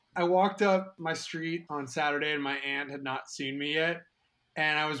I walked up my street on Saturday and my aunt had not seen me yet.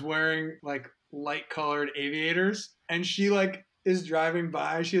 And I was wearing like light colored aviators. And she like is driving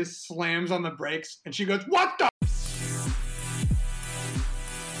by. She just slams on the brakes and she goes, "What the?"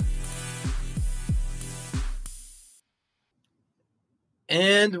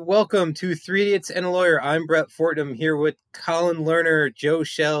 And welcome to Three Idiots and a Lawyer. I'm Brett Fortnum here with Colin Lerner, Joe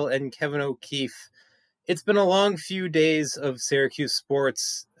Shell, and Kevin O'Keefe. It's been a long few days of Syracuse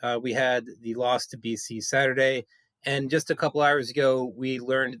sports. We had the loss to BC Saturday, and just a couple hours ago, we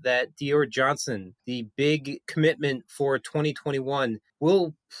learned that Dior Johnson, the big commitment for 2021,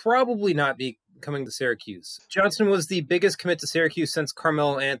 will probably not be coming to Syracuse. Johnson was the biggest commit to Syracuse since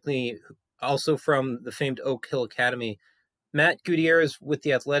Carmelo Anthony, also from the famed Oak Hill Academy. Matt Gutierrez with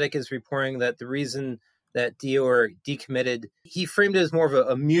The Athletic is reporting that the reason that Dior decommitted, he framed it as more of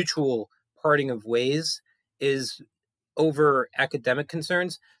a mutual parting of ways, is over academic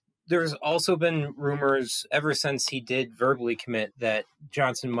concerns. There's also been rumors ever since he did verbally commit that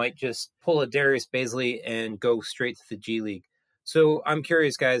Johnson might just pull a Darius Bazley and go straight to the G League. So I'm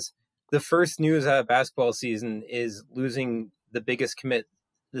curious, guys. The first news out of basketball season is losing the biggest commit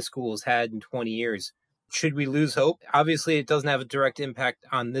the school has had in 20 years. Should we lose hope? Obviously, it doesn't have a direct impact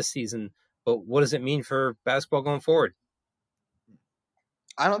on this season, but what does it mean for basketball going forward?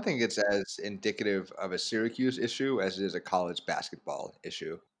 I don't think it's as indicative of a Syracuse issue as it is a college basketball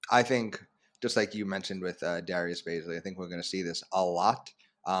issue. I think, just like you mentioned with Darius Bazley, I think we're going to see this a lot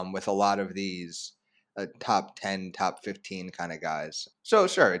with a lot of these top 10, top 15 kind of guys. So,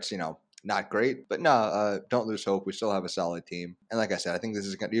 sure, it's, not great, but no, don't lose hope. We still have a solid team. And like I said, I think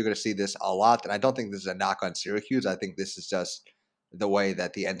you're going to see this a lot. And I don't think this is a knock on Syracuse. I think this is just the way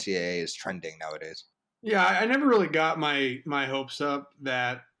that the NCAA is trending nowadays. Yeah, I never really got my hopes up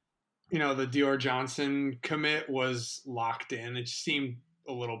that, the Dior Johnson commit was locked in. It just seemed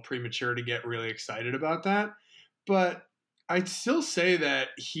a little premature to get really excited about that. But I'd still say that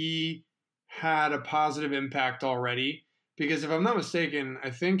he had a positive impact already because if I'm not mistaken, I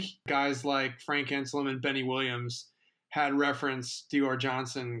think guys like Frank Anselem and Benny Williams had referenced Dior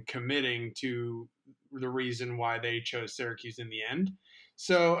Johnson committing to the reason why they chose Syracuse in the end.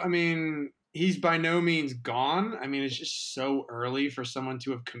 So, I mean, he's by no means gone. I mean, it's just so early for someone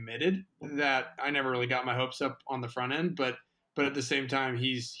to have committed that I never really got my hopes up on the front end. But at the same time,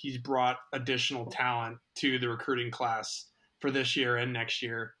 he's brought additional talent to the recruiting class for this year and next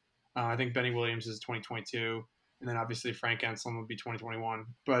year. I think Benny Williams is 2022, and then obviously Frank Anselem will be 2021.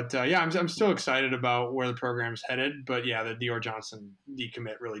 But yeah, I'm still excited about where the program's headed. But yeah, the Dior Johnson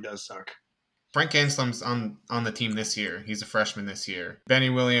decommit really does suck. Frank Anselem's on the team this year. He's a freshman this year. Benny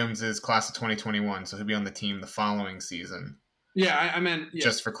Williams is class of 2021, so he'll be on the team the following season. Yeah, I meant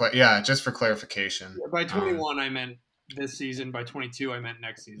just for clarification. By 21, I meant this season. By 22, I meant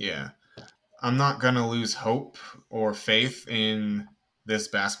next season. Yeah, I'm not gonna lose hope or faith in this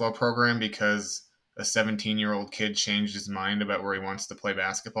basketball program because a 17-year-old kid changed his mind about where he wants to play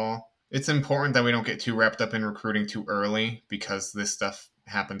basketball. It's important that we don't get too wrapped up in recruiting too early because this stuff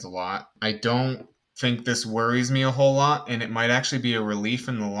happens a lot. I don't think this worries me a whole lot, and it might actually be a relief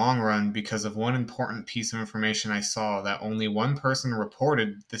in the long run because of one important piece of information I saw that only one person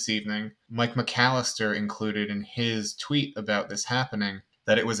reported this evening. Mike McAllister included in his tweet about this happening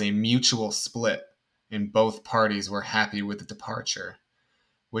that it was a mutual split and both parties were happy with the departure,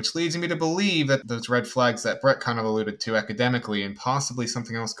 which leads me to believe that those red flags that Brett kind of alluded to academically and possibly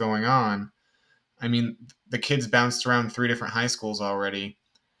something else going on. I mean, the kids bounced around 3 different high schools already.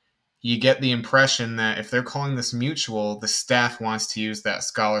 You get the impression that if they're calling this mutual, the staff wants to use that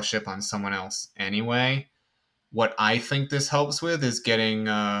scholarship on someone else anyway. What I think this helps with is getting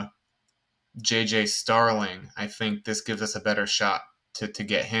JJ Starling. I think this gives us a better shot to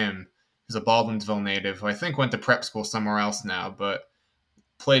get him. He's a Baldwinsville native who I think went to prep school somewhere else now, but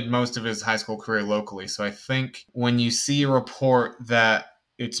played most of his high school career locally. So I think when you see a report that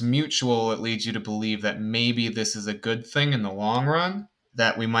it's mutual, it leads you to believe that maybe this is a good thing in the long run,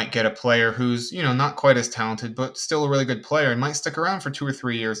 that we might get a player who's, not quite as talented, but still a really good player and might stick around for 2 or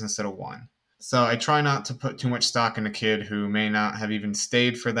 3 years instead of 1. So I try not to put too much stock in a kid who may not have even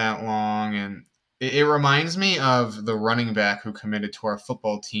stayed for that long. And it reminds me of the running back who committed to our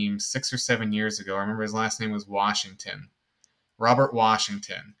football team 6 or 7 years ago. I remember his last name was Washington. Robert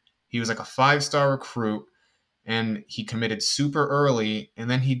Washington. He was like a 5-star recruit, and he committed super early, and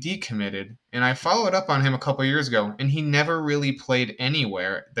then he decommitted. And I followed up on him a couple years ago, and he never really played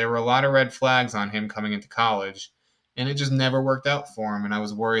anywhere. There were a lot of red flags on him coming into college, and it just never worked out for him, and I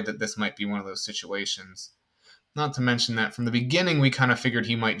was worried that this might be one of those situations. Not to mention that from the beginning, we kind of figured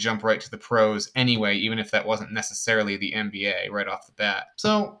he might jump right to the pros anyway, even if that wasn't necessarily the NBA right off the bat.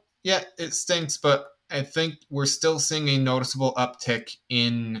 So, yeah, it stinks, but I think we're still seeing a noticeable uptick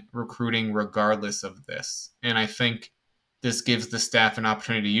in recruiting regardless of this. And I think this gives the staff an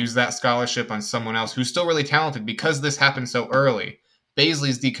opportunity to use that scholarship on someone else who's still really talented because this happened so early.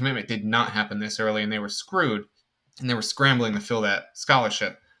 Baisley's decommitment did not happen this early, and they were screwed, and they were scrambling to fill that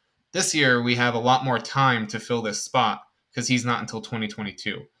scholarship. This year, we have a lot more time to fill this spot because he's not until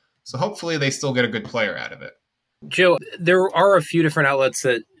 2022. So hopefully they still get a good player out of it. Joe, there are a few different outlets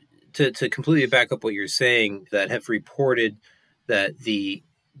that, to completely back up what you're saying, that have reported that the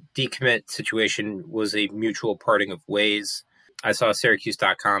decommit situation was a mutual parting of ways. I saw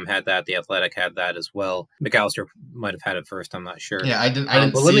Syracuse.com had that. The Athletic had that as well. McAllister might have had it first. I'm not sure. Yeah, I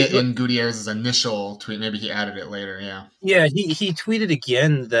didn't see it in Gutierrez's initial tweet. Maybe he added it later. Yeah. Yeah, he tweeted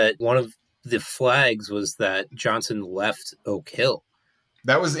again that one of the flags was that Johnson left Oak Hill.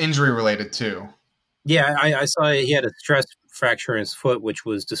 That was injury related too. Yeah, I saw he had a stress fracture in his foot, which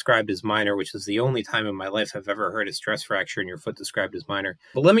was described as minor, which is the only time in my life I've ever heard a stress fracture in your foot described as minor.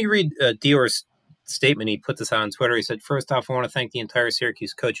 But let me read Dior's statement. He put this out on Twitter. He said, "First off, I want to thank the entire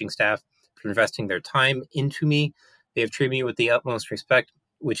Syracuse coaching staff for investing their time into me. They have treated me with the utmost respect,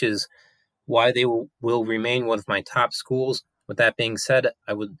 which is why they will remain one of my top schools. With that being said,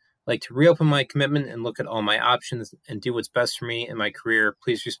 I would like to reopen my commitment and look at all my options and do what's best for me in my career.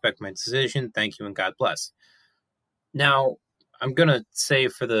 Please respect my decision. Thank you and God bless." Now, I'm going to say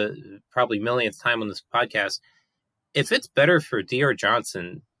for the probably millionth time on this podcast, if it's better for Dior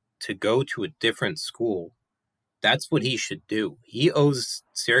Johnson to go to a different school, that's what he should do. He owes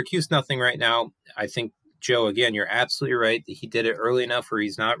Syracuse nothing right now. I think, Joe, again, you're absolutely right that he did it early enough where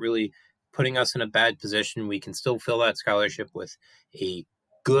he's not really putting us in a bad position. We can still fill that scholarship with a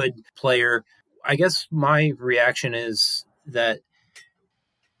good player. I guess my reaction is that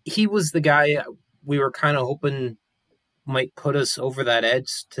he was the guy we were kind of hoping might put us over that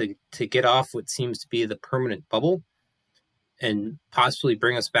edge to get off what seems to be the permanent bubble and possibly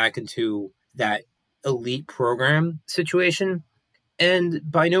bring us back into that elite program situation. And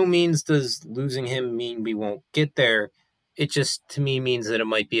by no means does losing him mean we won't get there. It just, to me, means that it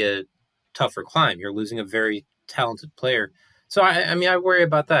might be a tougher climb. You're losing a very talented player. So, I mean, I worry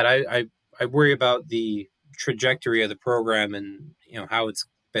about that. I worry about the trajectory of the program and, how it's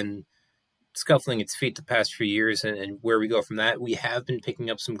been scuffling its feet the past few years and where we go from that. We have been picking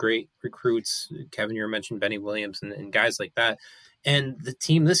up some great recruits. Kevin, you mentioned Benny Williams and guys like that. And the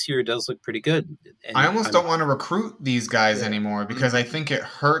team this year does look pretty good. And I almost don't want to recruit these guys anymore because I think it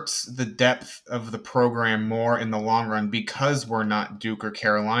hurts the depth of the program more in the long run because we're not Duke or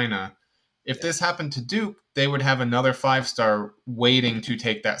Carolina. If this happened to Duke, they would have another 5-star waiting to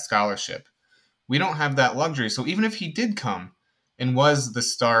take that scholarship. We don't have that luxury. So even if he did come and was the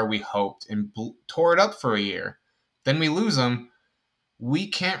star we hoped and tore it up for a year, then we lose him. We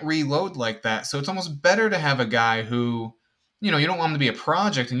can't reload like that. So it's almost better to have a guy who, you don't want him to be a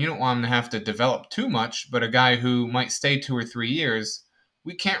project and you don't want him to have to develop too much, but a guy who might stay 2 or 3 years.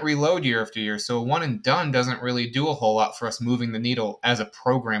 We can't reload year after year. So a one and done doesn't really do a whole lot for us moving the needle as a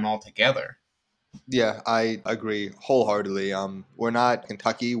program altogether. Yeah, I agree wholeheartedly. We're not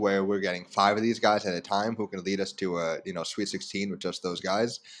Kentucky where we're getting 5 of these guys at a time who can lead us to a Sweet 16 with just those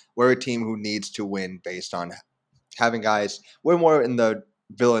guys. We're a team who needs to win based on having guys. We're more in the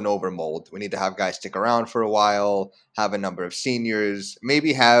Villanova mold. We need to have guys stick around for a while, have a number of seniors,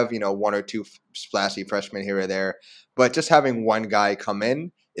 maybe have 1 or 2 splashy freshmen here or there. But just having one guy come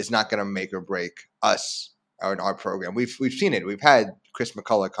in is not going to make or break us or our program. We've seen it. We've had Chris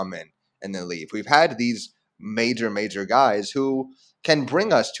McCullough come in and then leave. We've had these major guys who can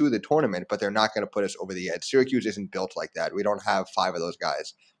bring us to the tournament, but they're not going to put us over the edge. Syracuse isn't built like that. We don't have 5 of those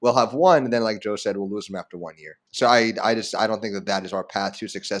guys. We'll have 1, and then, like Joe said, we'll lose them after 1 year. So I don't think that is our path to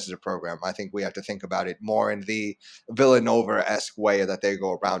success as a program. I think we have to think about it more in the Villanova-esque way that they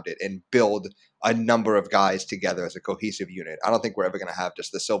go around it and build a number of guys together as a cohesive unit. I don't think we're ever going to have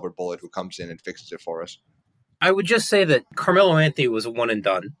just the silver bullet who comes in and fixes it for us. I would just say that Carmelo Anthony was a one and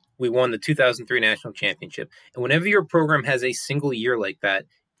done. We won the 2003 national championship. And whenever your program has a single year like that,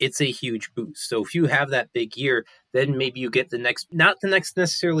 it's a huge boost. So if you have that big year, then maybe you get the next, not the next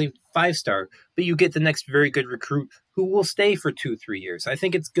necessarily 5-star, but you get the next very good recruit who will stay for 2-3 years. I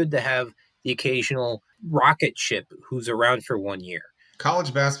think it's good to have the occasional rocket ship who's around for 1 year.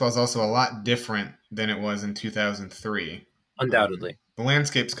 College basketball is also a lot different than it was in 2003. Undoubtedly. The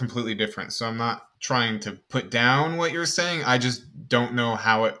landscape's completely different. So I'm not trying to put down what you're saying. I just don't know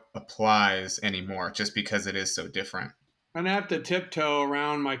how it applies anymore just because it is so different. I'm gonna have to tiptoe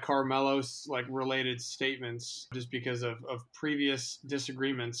around my Carmelo's related statements just because of previous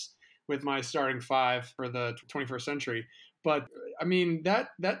disagreements with my starting five for the 21st century. But I mean that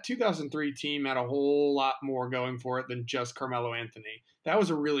 2003 team had a whole lot more going for it than just Carmelo Anthony. That was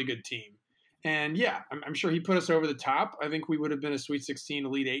a really good team. And yeah, I'm sure he put us over the top. I think we would have been a Sweet 16,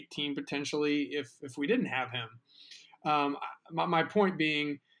 Elite 8 team potentially if we didn't have him. My point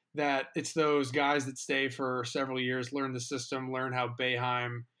being that it's those guys that stay for several years, learn the system, learn how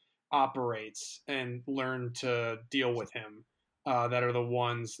Boeheim operates, and learn to deal with him. That are the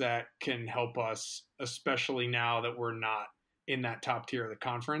ones that can help us, especially now that we're not in that top tier of the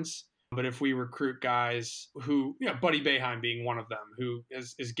conference. But if we recruit guys who, Buddy Boeheim being one of them, who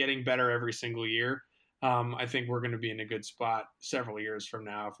is getting better every single year, I think we're going to be in a good spot several years from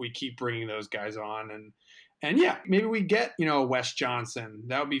now if we keep bringing those guys on. And yeah, maybe we get, Wes Johnson.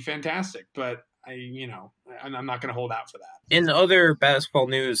 That would be fantastic. But I'm not going to hold out for that. In other basketball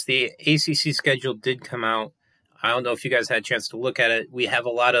news, the ACC schedule did come out. I don't know if you guys had a chance to look at it. We have a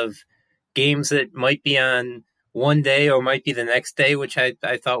lot of games that might be on one day or might be the next day, which I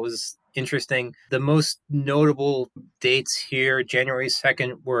thought was interesting. The most notable dates here, January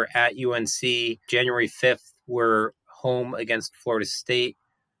 2nd, we're at UNC. January 5th, we're home against Florida State.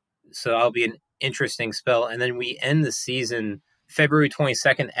 So that'll be an interesting spell. And then we end the season February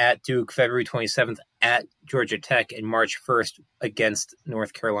 22nd at Duke, February 27th at Georgia Tech, and March 1st against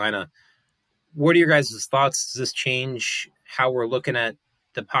North Carolina. What are your guys' thoughts? Does this change how we're looking at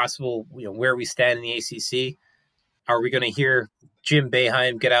the possible, where we stand in the ACC? Are we going to hear Jim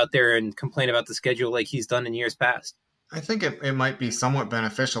Boeheim get out there and complain about the schedule like he's done in years past? I think it might be somewhat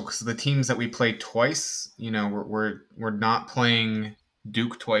beneficial because the teams that we played twice, we're not playing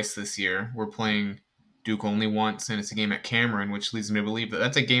Duke twice this year. We're playing Duke only once, and it's a game at Cameron, which leads me to believe that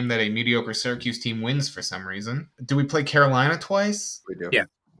that's a game that a mediocre Syracuse team wins for some reason. Do we play Carolina twice? We do. Yeah.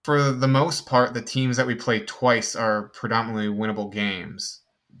 For the most part, the teams that we play twice are predominantly winnable games,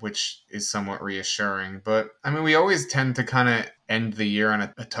 which is somewhat reassuring. But, I mean, we always tend to kind of end the year on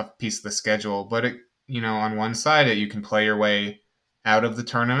a tough piece of the schedule. But, on one side, you can play your way out of the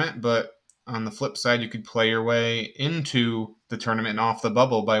tournament. But on the flip side, you could play your way into the tournament and off the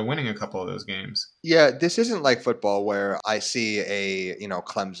bubble by winning a couple of those games. Yeah, this isn't like football where I see a,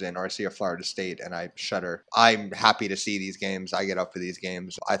 Clemson or I see a Florida State and I shudder. I'm happy to see these games. I get up for these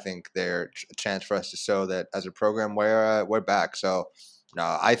games. I think they're a chance for us to show that as a program we're back. So,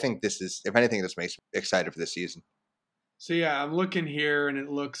 no, I think this is, if anything, this makes me excited for this season. So, yeah, I'm looking here and it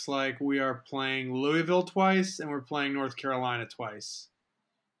looks like we are playing Louisville twice and we're playing North Carolina twice.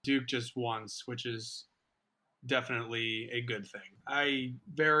 Duke just once, which is definitely a good thing. I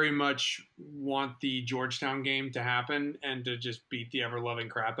very much want the Georgetown game to happen and to just beat the ever-loving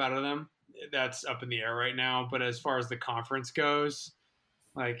crap out of them. That's up in the air right now. But as far as the conference goes,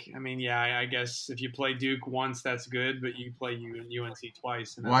 I guess if you play Duke once, that's good, but you play UNC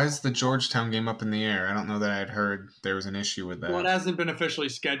twice. Why is the Georgetown game up in the air? I don't know that I'd heard there was an issue with that. Well, it hasn't been officially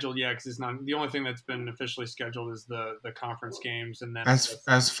scheduled yet because it's not. The only thing that's been officially scheduled is the conference games, and then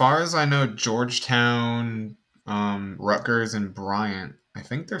as far as I know, Georgetown, Rutgers, and Bryant, I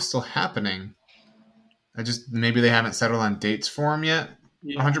think they're still happening. Maybe they haven't settled on dates for them yet,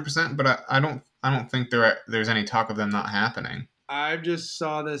 100%. But I don't think there's any talk of them not happening. I just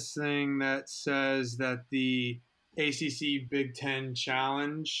saw this thing that says that the ACC Big Ten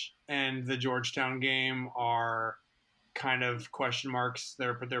Challenge and the Georgetown game are kind of question marks.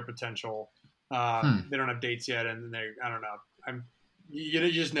 Their potential. They don't have dates yet, and I don't know. You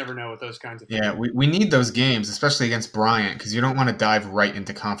just never know with those kinds of things. Yeah, we need those games, especially against Bryant, because you don't want to dive right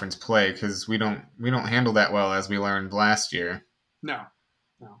into conference play because we don't handle that well, as we learned last year. No.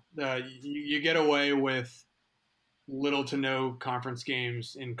 You get away with little to no conference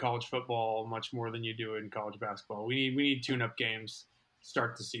games in college football much more than you do in college basketball. We need tune-up games to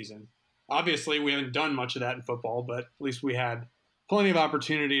start the season. Obviously, we haven't done much of that in football, but at least we had plenty of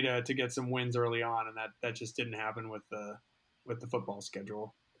opportunity to get some wins early on, and that just didn't happen with the football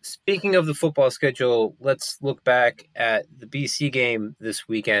schedule. Speaking of the football schedule, let's look back at the BC game this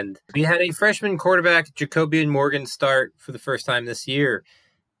weekend. We had a freshman quarterback, Jacobian Morgan, start for the first time this year,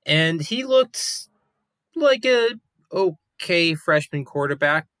 and he looked like a okay freshman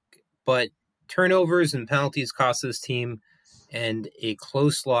quarterback, but turnovers and penalties cost this team and a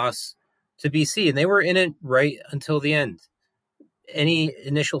close loss to BC, and they were in it right until the end. Any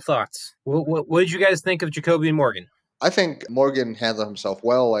initial thoughts? What did you guys think of Jacobian Morgan? I think Morgan handled himself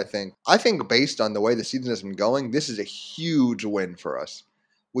well. I think based on the way the season has been going, this is a huge win for us.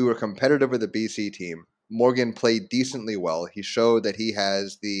 We were competitive with the BC team. Morgan played decently well. He showed that he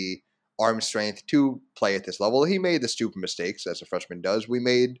has the arm strength to play at this level. He made the stupid mistakes as a freshman does. We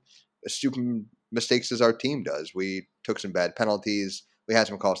made stupid mistakes as our team does. We took some bad penalties. We had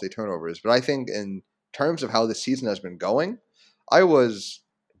some costly turnovers. But I think in terms of how the season has been going, I was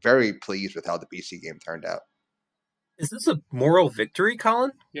very pleased with how the BC game turned out. Is this a moral victory,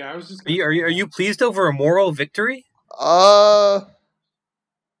 Colin? Yeah, I was just. Are you pleased over a moral victory?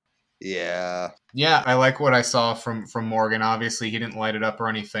 Yeah. Yeah, I like what I saw from Morgan. Obviously, he didn't light it up or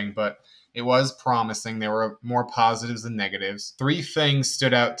anything, but it was promising. There were more positives than negatives. 3 things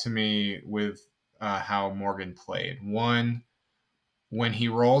stood out to me with how Morgan played. One, when he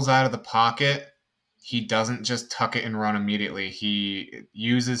rolls out of the pocket, he doesn't just tuck it and run immediately. He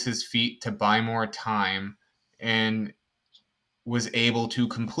uses his feet to buy more time and was able to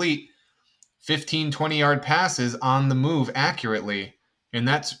complete 15, 20-yard passes on the move accurately. And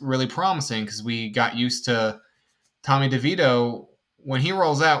that's really promising because we got used to Tommy DeVito. When he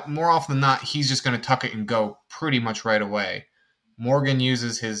rolls out, more often than not, he's just going to tuck it and go pretty much right away. Morgan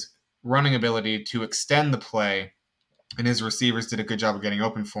uses his running ability to extend the play, and his receivers did a good job of getting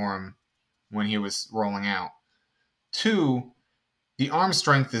open for him when he was rolling out. 2, the arm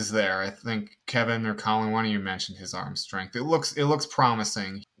strength is there. I think Kevin or Colin, one of you mentioned his arm strength. It looks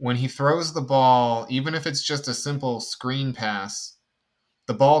promising. When he throws the ball, even if it's just a simple screen pass,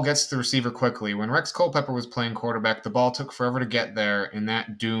 the ball gets to the receiver quickly. When Rex Culpepper was playing quarterback, the ball took forever to get there, and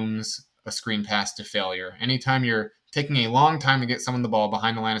that dooms a screen pass to failure. Anytime you're taking a long time to get someone the ball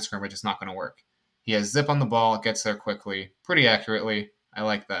behind the line of scrimmage, it's not going to work. He has zip on the ball, it gets there quickly, pretty accurately. I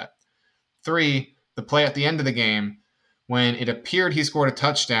like that. 3, the play at the end of the game, when it appeared he scored a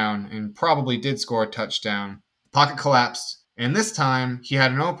touchdown, and probably did score a touchdown, the pocket collapsed, and this time he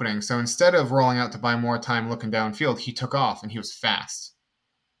had an opening. So instead of rolling out to buy more time looking downfield, he took off, and he was fast.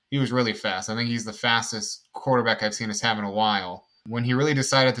 He was really fast. I think he's the fastest quarterback I've seen us have in a while. When he really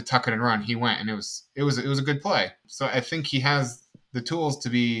decided to tuck it and run, he went, and it was a good play. So I think he has the tools to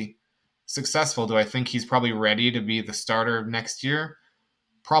be successful. Do I think he's probably ready to be the starter next year?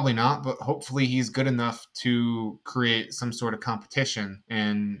 Probably not, but hopefully he's good enough to create some sort of competition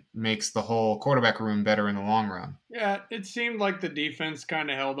and makes the whole quarterback room better in the long run. Yeah, it seemed like the defense kind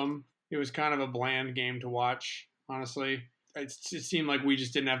of held him. It was kind of a bland game to watch, honestly. It seemed like we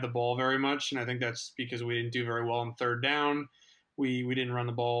just didn't have the ball very much, and I think that's because we didn't do very well on third down. We didn't run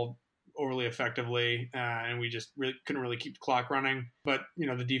the ball overly effectively, and we just couldn't really keep the clock running. But,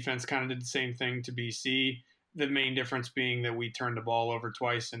 the defense kind of did the same thing to BC. The main difference being that we turned the ball over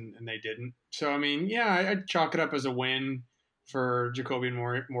twice and they didn't. So, I'd chalk it up as a win for Jacobian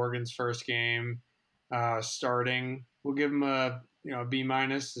Morgan's first game starting. We'll give him a B-,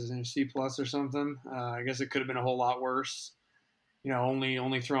 a C+ or something. I guess it could have been a whole lot worse.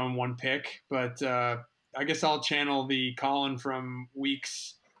 Only throwing 1 pick, but I guess I'll channel the Colin from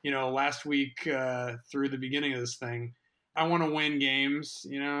weeks, last week through the beginning of this thing. I want to win games,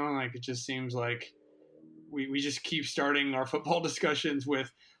 it just seems like we just keep starting our football discussions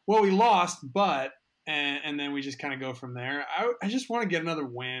with, well, we lost, but, and then we just kind of go from there. I just want to get another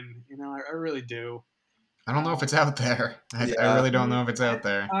win, I really do. I don't know if it's out there. I really don't know if it's out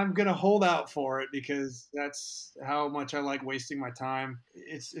there. I'm going to hold out for it because that's how much I like wasting my time.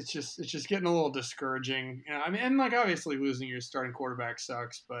 It's just getting a little discouraging. And obviously losing your starting quarterback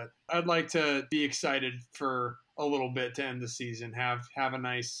sucks, but I'd like to be excited for a little bit to end the season. Have a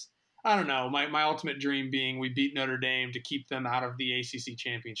nice, I don't know, my ultimate dream being we beat Notre Dame to keep them out of the ACC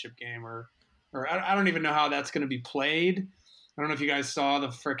championship game or I don't even know how that's going to be played. I don't know if you guys saw the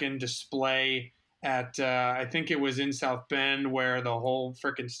frickin' display at I think it was in South Bend where the whole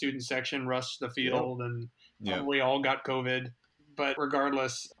frickin' student section rushed the field and we all got COVID. But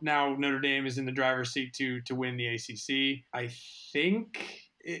regardless, now Notre Dame is in the driver's seat to win the ACC. I think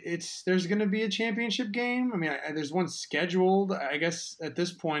there's going to be a championship game. There's one scheduled. I guess at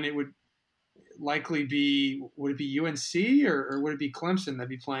this point it would likely be, would it be UNC or would it be Clemson that'd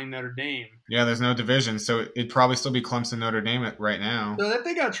be playing Notre Dame? Yeah, there's no division, so it'd probably still be Clemson Notre Dame right now. So if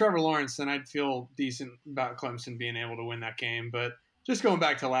they got Trevor Lawrence, then I'd feel decent about Clemson being able to win that game. But just going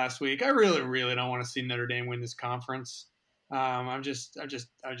back to last week, I really, really don't want to see Notre Dame win this conference. I'm just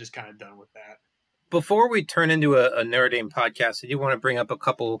kind of done with that. Before we turn into a Notre Dame podcast, I do want to bring up a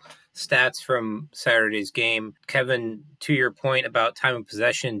couple stats from Saturday's game. Kevin, to your point about time of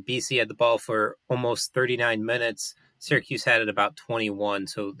possession, BC had the ball for almost 39 minutes. Syracuse had it about 21.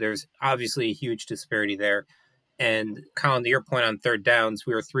 So there's obviously a huge disparity there. And Colin, to your point on third downs,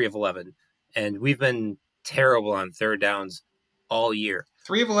 we were 3 of 11. And we've been terrible on third downs all year.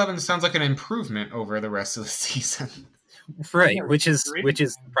 3 of 11 sounds like an improvement over the rest of the season. Right, which is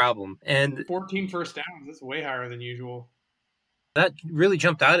the problem. And 14 first downs, that's way higher than usual. That really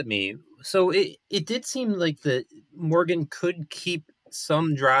jumped out at me. So it did seem like that Morgan could keep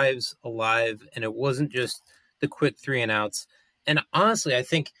some drives alive, and it wasn't just the quick 3-and-outs. And honestly, I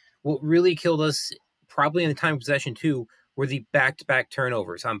think what really killed us, probably in the time of possession too, were the back-to-back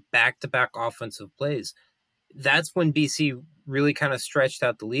turnovers on back-to-back offensive plays. That's when BC really kind of stretched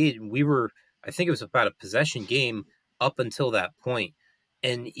out the lead. And we were, I think it was about a possession game up until that point.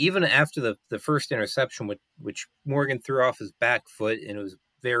 And even after the first interception, which Morgan threw off his back foot, and it was a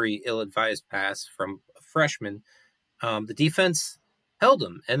very ill-advised pass from a freshman, the defense held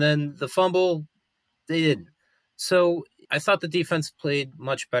him. And then the fumble, they didn't. So I thought the defense played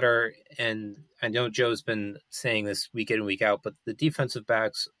much better. And I know Joe's been saying this week in and week out, but the defensive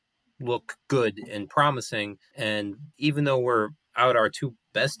backs look good and promising. And even though we're out our two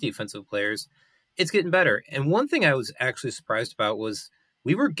best defensive players, it's getting better. And one thing I was actually surprised about was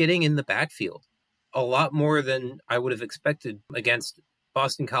we were getting in the backfield a lot more than I would have expected against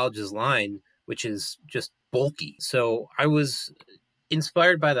Boston College's line, which is just bulky. So I was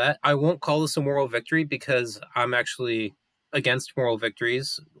inspired by that. I won't call this a moral victory because I'm actually against moral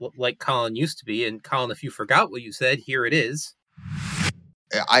victories like Colin used to be. And Colin, if you forgot what you said, here it is.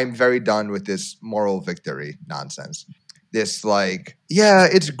 I'm very done with this moral victory nonsense. This yeah,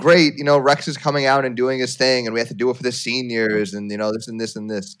 it's great. Rex is coming out and doing his thing, and we have to do it for the seniors, and this and this and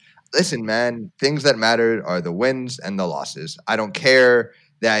this. Listen, man, things that matter are the wins and the losses. I don't care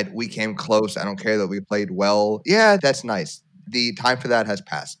that we came close. I don't care that we played well. Yeah, that's nice. The time for that has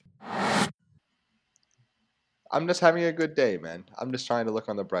passed. I'm just having a good day, man. I'm just trying to look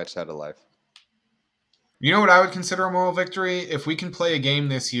on the bright side of life. You know what I would consider a moral victory? If we can play a game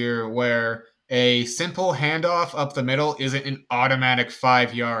this year where a simple handoff up the middle isn't an automatic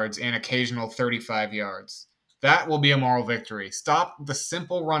 5 yards and occasional 35 yards. That will be a moral victory. Stop the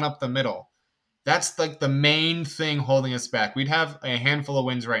simple run up the middle. That's the main thing holding us back. We'd have a handful of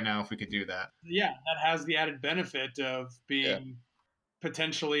wins right now if we could do that. Yeah, that has the added benefit of being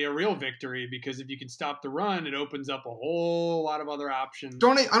potentially a real victory, because if you can stop the run, it opens up a whole lot of other options.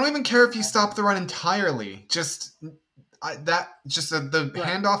 I don't even care if you stop the run entirely. The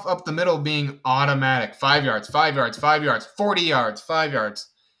handoff up the middle being automatic. 5 yards, 5 yards, 5 yards, 40 yards, 5 yards.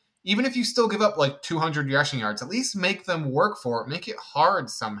 Even if you still give up 200 rushing yards, at least make them work for it. Make it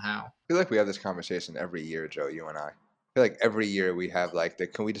hard somehow. I feel like we have this conversation every year, Joe, you and I. I feel like every year we have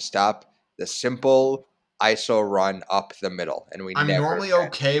can we just stop the simple ISO run up the middle? And I'm normally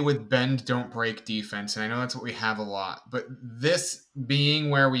okay with bend, don't break defense, and I know that's what we have a lot. But this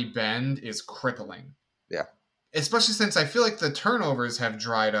being where we bend is crippling. Yeah. Especially since I feel like the turnovers have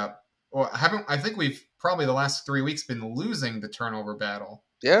dried up. I think we've probably the last 3 weeks been losing the turnover battle.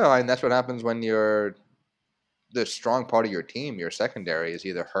 Yeah, and that's what happens when the strong part of your team, your secondary, is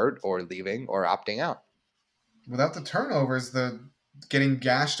either hurt or leaving or opting out. Without the turnovers, the getting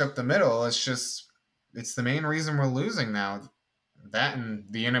gashed up the middle, it's the main reason we're losing now. That and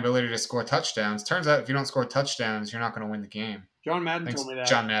the inability to score touchdowns. Turns out if you don't score touchdowns, you're not going to win the game. John Madden told me that.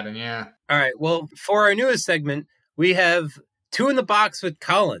 John Madden, yeah. All right, well, for our newest segment, we have 2 in the Box with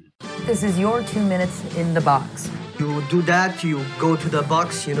Colin. This is your 2 minutes in the box. You do that, you go to the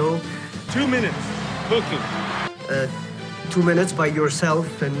box, 2 minutes cooking. 2 minutes by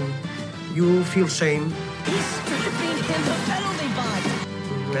yourself, and you feel shame. He's stripping in the penalty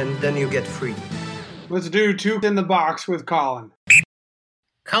box. And then you get free. Let's do 2 in the Box with Colin.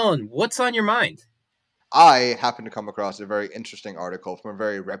 Colin, what's on your mind? I happened to come across a very interesting article from a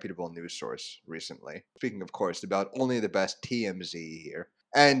very reputable news source recently. Speaking, of course, about only the best TMZ here.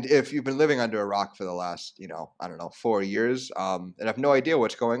 And if you've been living under a rock for the last, 4 years, and have no idea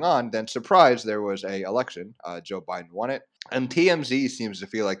what's going on, then surprise, there was a election. Joe Biden won it. And TMZ seems to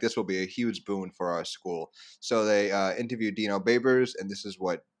feel like this will be a huge boon for our school. So they interviewed Dino Babers, and this is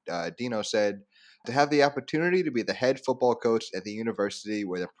what Dino said. To have the opportunity to be the head football coach at the university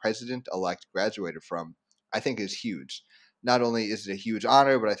where the president-elect graduated from, I think is huge. Not only is it a huge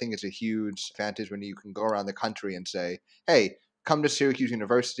honor, but I think it's a huge advantage when you can go around the country and say, hey, come to Syracuse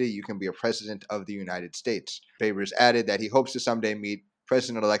University, you can be a president of the United States. Babers added that he hopes to someday meet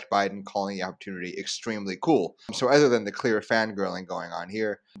President-elect Biden, calling the opportunity extremely cool. So other than the clear fangirling going on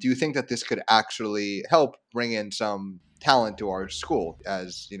here, do you think that this could actually help bring in some talent to our school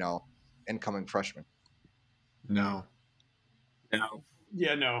as, incoming freshmen? No.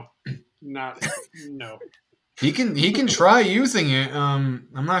 Yeah, no. No. He can try using it. I'm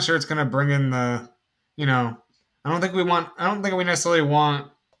not sure it's going to bring in the, I don't think we necessarily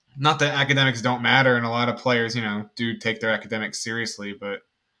want, not that academics don't matter, and a lot of players, do take their academics seriously, but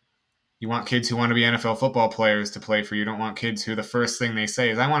you want kids who want to be NFL football players to play for you. You don't want kids who the first thing they say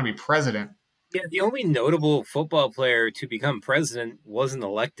is, I want to be president. Yeah, the only notable football player to become president wasn't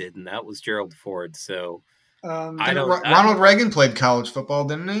elected, and that was Gerald Ford. So Ronald Reagan played college football,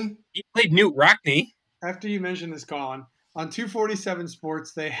 didn't he? He played Newt Rockne. After you mention this, Colin, on 247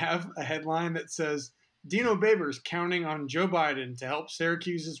 Sports, they have a headline that says, Dino Babers counting on Joe Biden to help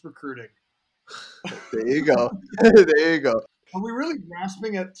Syracuse's recruiting. There you go. There you go. Are we really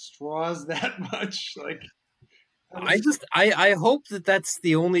grasping at straws that much? I hope that that's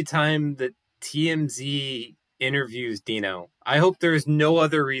the only time that TMZ interviews Dino. I hope there's no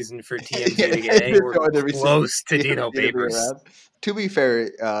other reason for TMZ to get anywhere close to Dino Babers. To be fair,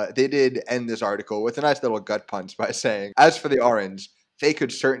 they did end this article with a nice little gut punch by saying, as for the Orange, they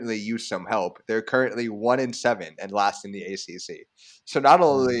could certainly use some help. They're currently 1-7 and last in the ACC. So not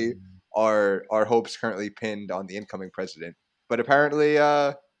only are our hopes currently pinned on the incoming president, but apparently,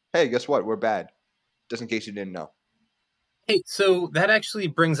 hey, guess what? We're bad. Just in case you didn't know. Hey, so that actually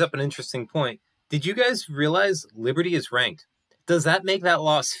brings up an interesting point. Did you guys realize Liberty is ranked? Does that make that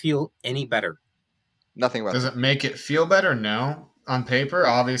loss feel any better? Nothing about Does it make it feel better? No. On paper,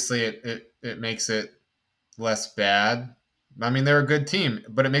 obviously, it makes it less bad. I mean, they're a good team,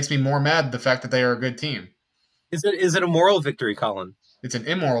 but it makes me more mad the fact that they are a good team. Is it a moral victory, Colin? It's an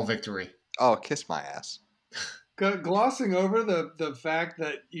immoral victory. Oh, kiss my ass. Glossing over the fact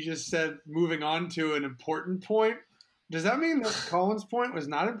that you just said moving on to an important point, does that mean that Colin's point was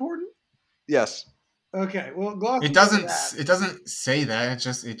not important? Yes. Okay. Well, glossing it doesn't say that.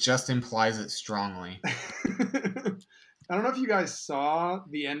 It just implies it strongly. I don't know if you guys saw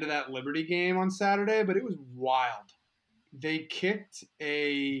the end of that Liberty game on Saturday, but it was wild. They kicked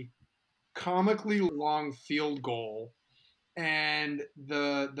a comically long field goal, and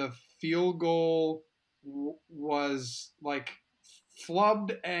the field goal was like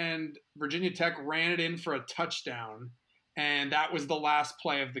flubbed, and Virginia Tech ran it in for a touchdown, and that was the last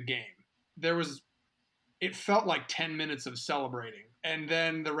play of the game. It felt like 10 minutes of celebrating. And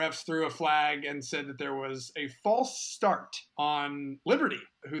then the refs threw a flag and said that there was a false start on Liberty,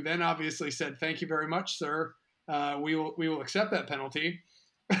 who then obviously said, "Thank you very much, sir. We will accept that penalty,"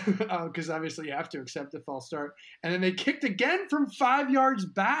 because obviously you have to accept a false start. And then they kicked again from 5 yards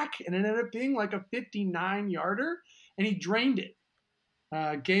back, and it ended up being like a 59-yarder, and he drained it.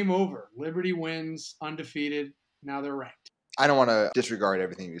 Game over. Liberty wins, undefeated. Now they're ranked. I don't want to disregard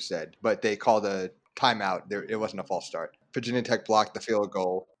everything you said, but they called a timeout. It wasn't a false start. Virginia Tech blocked the field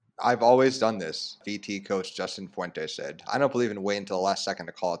goal. I've always done this, VT coach Justin Fuentes said. I don't believe in waiting until the last second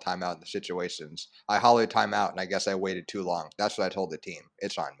to call a timeout in the situations. I hollered timeout, and I guess I waited too long. That's what I told the team.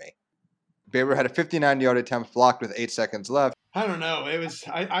 It's on me. Baber had a 59-yard attempt blocked with 8 seconds left. I don't know. It was.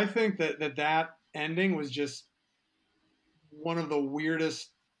 I think that ending was just one of the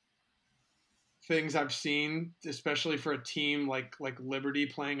weirdest things I've seen, especially for a team like Liberty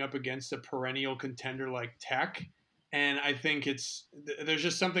playing up against a perennial contender like Tech. And I think there's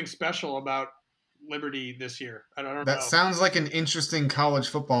just something special about Liberty this year. I don't know. That sounds like an interesting college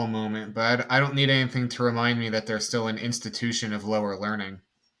football moment, but I don't need anything to remind me that they're still an institution of lower learning.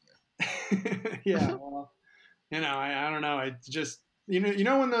 Yeah, well, I don't know. It just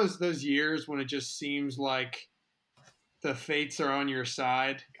when those years when it just seems like the fates are on your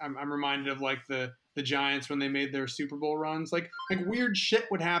side. I'm reminded of like the Giants when they made their Super Bowl runs. Like weird shit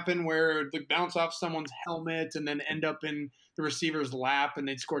would happen where they bounce off someone's helmet and then end up in the receiver's lap and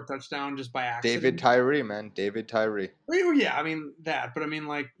they'd score a touchdown just by accident. David Tyree, man. David Tyree. Well, yeah, I mean that. But I mean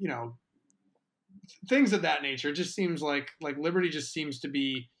things of that nature. It just seems like Liberty just seems to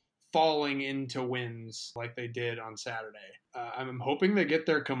be falling into wins like they did on Saturday. I'm hoping they get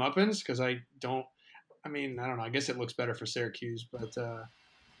their comeuppance because I don't know. I guess it looks better for Syracuse, but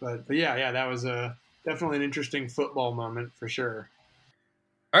yeah, that was definitely an interesting football moment for sure.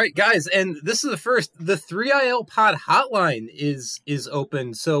 All right, guys, and this is the first. The 3IL Pod hotline is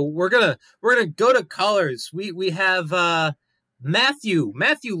open, so we're gonna go to callers. We have Matthew,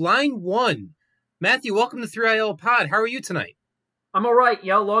 line 1. Matthew, welcome to 3IL Pod. How are you tonight? I'm all right,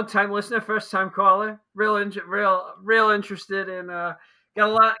 yo. Long time listener, first time caller. Real interested in. Got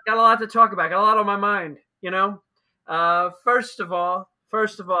a lot to talk about. Got a lot on my mind, First of all,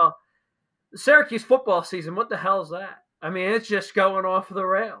 the Syracuse football season. What the hell is that? I mean, it's just going off the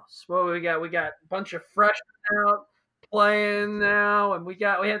rails. Well, we got a bunch of freshmen out playing now, and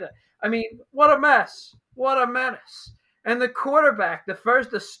what a mess. What a menace. And the quarterback,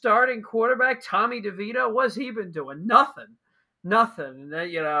 the starting quarterback, Tommy DeVito, what's he been doing? Nothing. And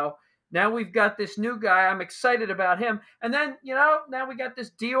then, now we've got this new guy. I'm excited about him. And then, now we got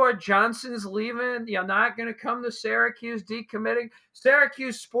this Dior Johnson's leaving, not going to come to Syracuse, decommitting.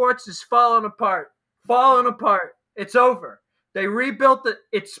 Syracuse sports is falling apart. It's over. They rebuilt it.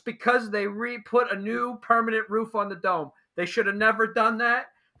 It's because they put a new permanent roof on the dome. They should have never done that.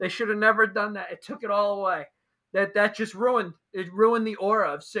 It took it all away. That just ruined the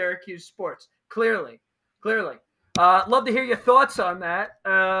aura of Syracuse sports. Clearly. Love to hear your thoughts on that.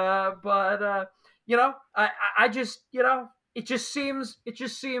 But I just, it just seems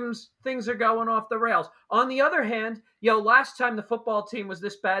things are going off the rails. On the other hand, last time the football team was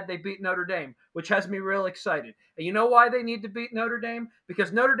this bad, they beat Notre Dame, which has me real excited. And you know why they need to beat Notre Dame?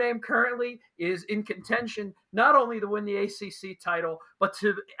 Because Notre Dame currently is in contention not only to win the ACC title, but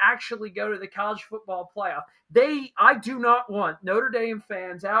to actually go to the college football playoff. I do not want Notre Dame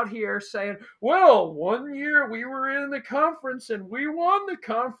fans out here saying, well, one year we were in the conference and we won the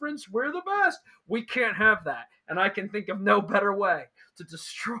conference. We're the best. We can't have that. And I can think of no better way to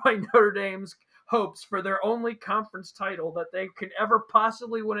destroy Notre Dame's hopes for their only conference title that they could ever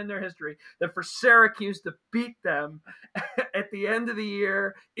possibly win in their history than for Syracuse to beat them at the end of the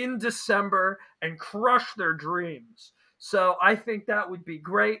year in December and crush their dreams. So I think that would be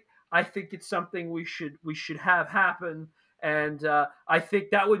great. I think it's something we should have happen, and I think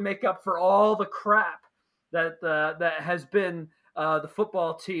that would make up for all the crap that has been the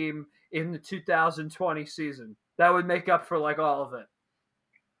football team in the 2020 season. That would make up for all of it.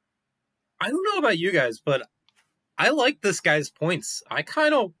 I don't know about you guys, but I like this guy's points. I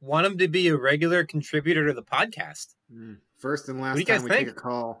kind of want him to be a regular contributor to the podcast. First and last time we take a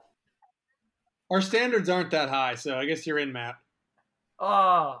call. Our standards aren't that high, so I guess you're in, Matt.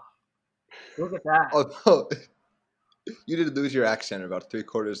 Oh, look at that. Although, you did lose your accent about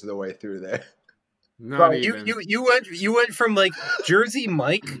 3/4 of the way through there. Not even. You went from Jersey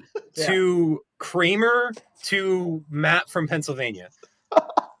Mike to Kramer to Matt from Pennsylvania.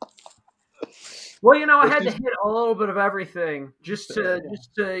 Well, I had to hit a little bit of everything just to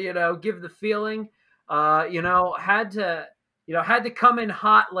give the feeling. Had to come in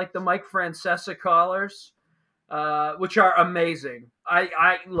hot like the Mike Francesa callers, which are amazing.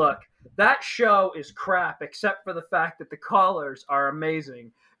 I look, that show is crap except for the fact that the callers are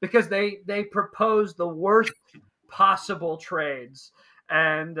amazing because they propose the worst possible trades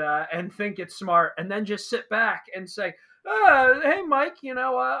and think it's smart and then just sit back and say, hey, Mike,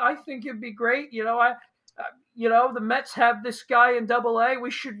 I think it'd be great. The Mets have this guy in AA. We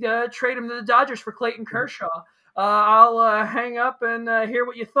should trade him to the Dodgers for Clayton Kershaw. I'll hang up and hear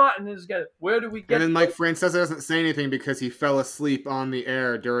what you thought. And this guy, where do we get? And then Mike Francesa doesn't say anything because he fell asleep on the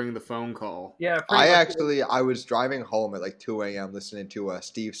air during the phone call. Yeah, I was driving home at 2 a.m. listening to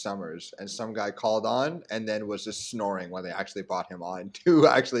Steve Summers, and some guy called on and then was just snoring when they actually brought him on to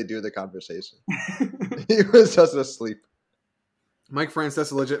actually do the conversation. He was just asleep. Mike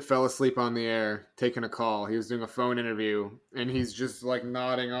Francesa legit fell asleep on the air, taking a call. He was doing a phone interview, and he's just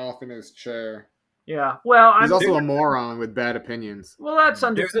nodding off in his chair. Yeah, well, he's also a moron with bad opinions. Well, that's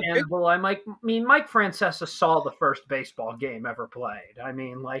understandable. Mike Francesa saw the first baseball game ever played.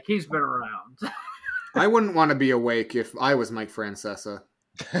 He's been around. I wouldn't want to be awake if I was Mike Francesa.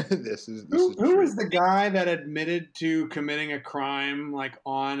 Who was the guy that admitted to committing a crime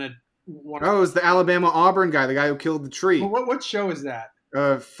on a? It was the Alabama Auburn guy, the guy who killed the tree. Well, what show is that?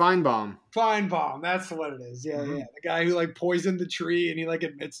 Feinbaum. Feinbaum, that's what it is. Yeah, mm-hmm. Yeah. The guy who poisoned the tree and he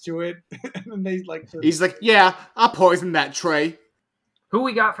admits to it, and then they He's yeah, I poisoned that tree. Who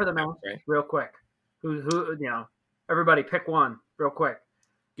we got for the Mount? Real quick. Who? Everybody pick one, real quick.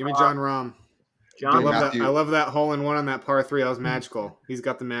 Give me John Rahm. John, I love that hole in one on that par 3. That was magical. He's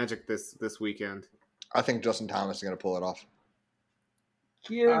got the magic this weekend. I think Justin Thomas is going to pull it off.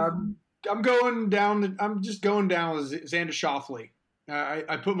 I'm going down. I'm just going down with Xander Schauffele.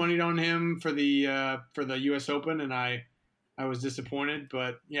 I put money on him for the U.S. Open, and I was disappointed.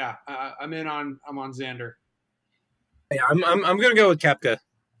 But yeah, I'm on Xander. Yeah, I'm gonna go with Koepka.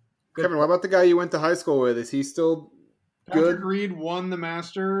 Kevin, what about the guy you went to high school with? Is he still good? Patrick Reed won the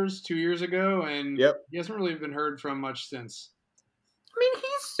Masters 2 years ago, and he hasn't really been heard from much since.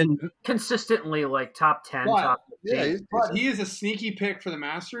 He's consistently top 10, top 15. But he is a sneaky pick for the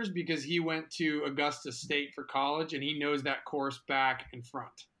Masters because he went to Augusta State for college, and he knows that course back and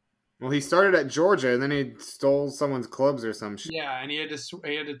front. Well, he started at Georgia, and then he stole someone's clubs or some shit. Yeah, and he had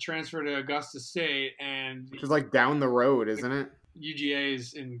to transfer to Augusta State, and which is down the road, isn't it? UGA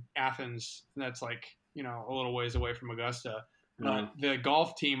is in Athens. And that's a little ways away from Augusta. The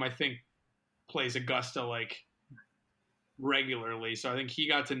golf team, I think, plays Augusta regularly, so I think he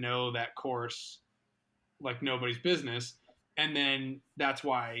got to know that course like nobody's business, and then that's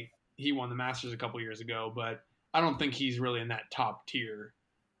why he won the Masters a couple years ago. But I don't think he's really in that top tier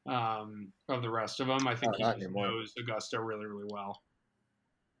of the rest of them. I think he knows Augusta really, really well.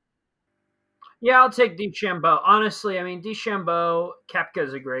 Yeah, I'll take DeChambeau. Honestly, I mean, DeChambeau,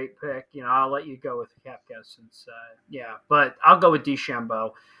 Koepka's a great pick. I'll let you go with Koepka since, but I'll go with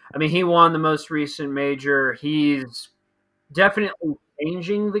DeChambeau. I mean, he won the most recent major. He's definitely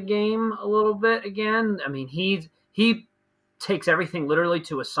changing the game a little bit again. I mean, he takes everything literally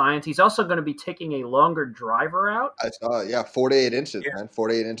to a science. He's also going to be taking a longer driver out. I saw, 48 inches, man.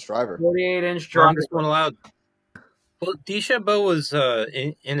 48-inch driver. 48-inch driver. Longest one allowed. Well, DeChambeau was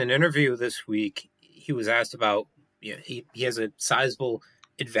in an interview this week. He was asked about, he has a sizable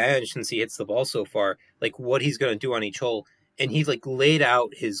advantage since he hits the ball so far, like what he's going to do on each hole. And he laid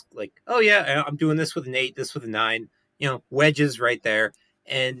out his oh yeah, I'm doing this with an 8, this with a 9, wedges right there.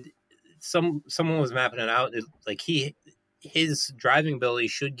 And someone was mapping it out. His driving ability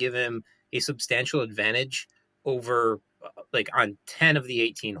should give him a substantial advantage over on 10 of the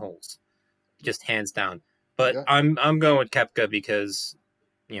 18 holes, just hands down. But yeah. I'm going with Koepka because,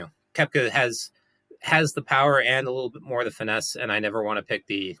 Koepka has the power and a little bit more of the finesse, and I never want to pick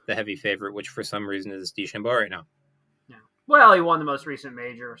the heavy favorite, which for some reason is DeChambeau right now. Yeah. Well, he won the most recent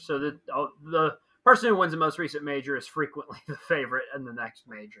major, so the person who wins the most recent major is frequently the favorite in the next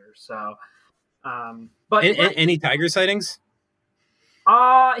major. So, but any Tiger sightings?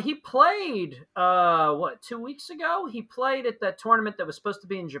 He played 2 weeks ago. He played at that tournament that was supposed to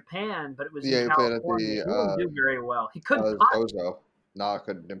be in Japan, but it was in California. He didn't do very well. He couldn't putt. No, I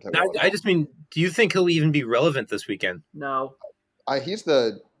couldn't play well. I just mean, do you think he'll even be relevant this weekend? No. He's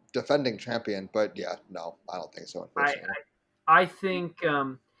the defending champion, but yeah, no, I don't think so. I think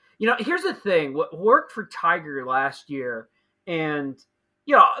here's the thing. What worked for Tiger last year, and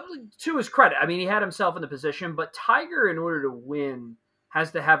to his credit, I mean, he had himself in the position, but Tiger, in order to win,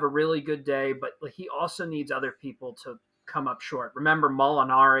 has to have a really good day, but he also needs other people to come up short. Remember,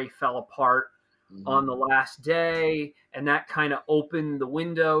 Molinari fell apart on the last day, and that kind of opened the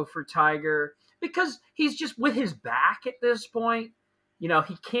window for Tiger because he's just with his back at this point. He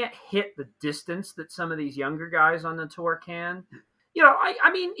can't hit the distance that some of these younger guys on the tour can.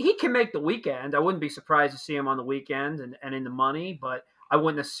 I mean, he can make the weekend. I wouldn't be surprised to see him on the weekend and in the money, but I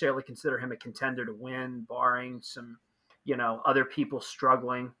wouldn't necessarily consider him a contender to win, barring some other people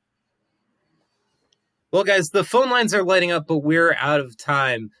struggling. Well, guys, the phone lines are lighting up, but we're out of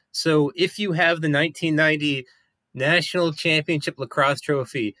time. So if you have the 1990 National Championship Lacrosse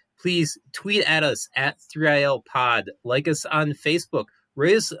Trophy, please tweet at us at 3IL Pod. Like us on Facebook.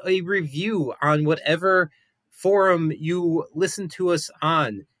 Rate us a review on whatever forum you listen to us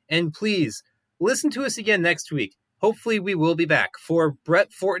on. And please, listen to us again next week. Hopefully we will be back. For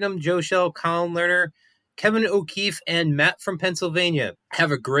Brett Fortnum, Joe Shell, Colin Lerner, Kevin O'Keefe, and Matt from Pennsylvania,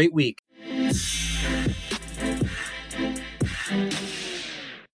 have a great week.